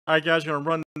Alright guys, gonna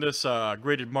run this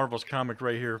graded Marvels comic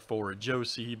right here for Joe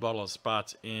C. He bought all the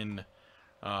spots in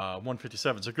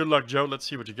 157. So good luck, Joe. Let's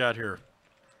see what you got here.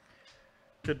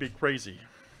 Could be crazy.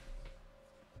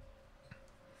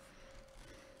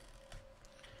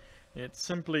 It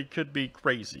simply could be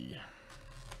crazy.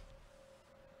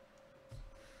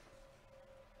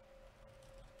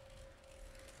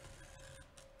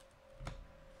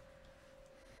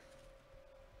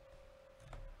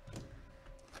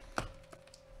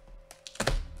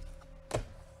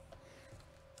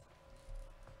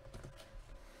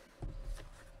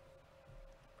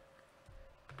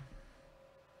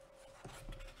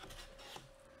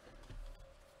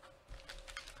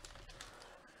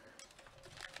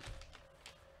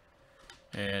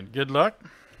 And good luck.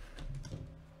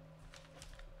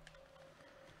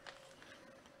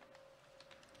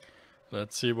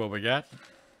 Let's see what we got.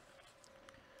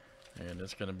 And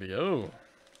it's going to be, oh,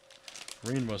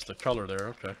 green was the color there.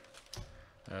 Okay.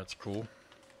 That's cool.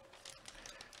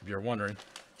 If you're wondering.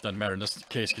 Doesn't matter in this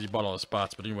case because you bought all the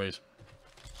spots. But anyways.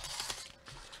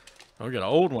 Oh, we got an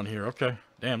old one here. Okay.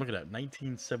 Damn, look at that.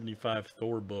 1975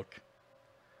 Thor book.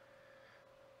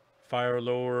 Fire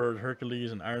Lord,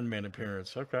 Hercules, and Iron Man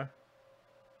appearance. Okay.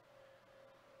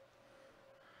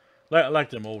 I like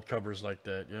them old covers like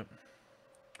that. Yep.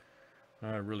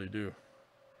 I really do.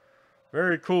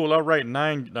 Very cool. All right,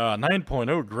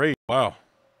 9.0 grade. Wow.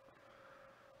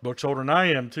 Book's older than I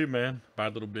am too, man. By a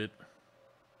little bit.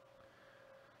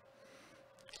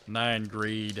 9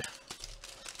 grade.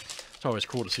 It's always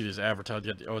cool to see this advertised.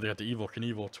 Oh, they got the Evil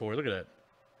Knievel toy. Look at that.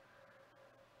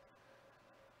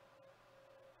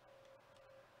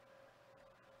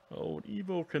 Old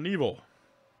Evil Knievel.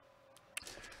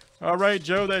 All right,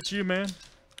 Joe, that's you, man.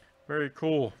 Very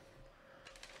cool.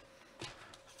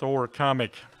 Thor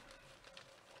comic.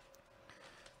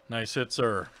 Nice hit,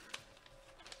 sir.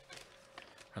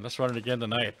 And let's run it again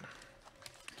tonight.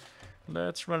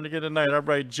 Let's run it again tonight. All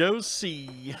right, Joe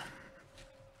C.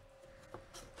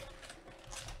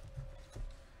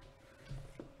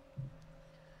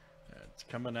 That's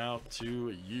coming out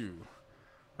to you.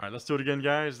 All right, let's do it again,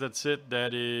 guys. That's it.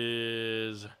 That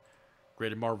is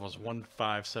Graded Marvels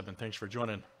 157. Thanks for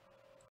joining.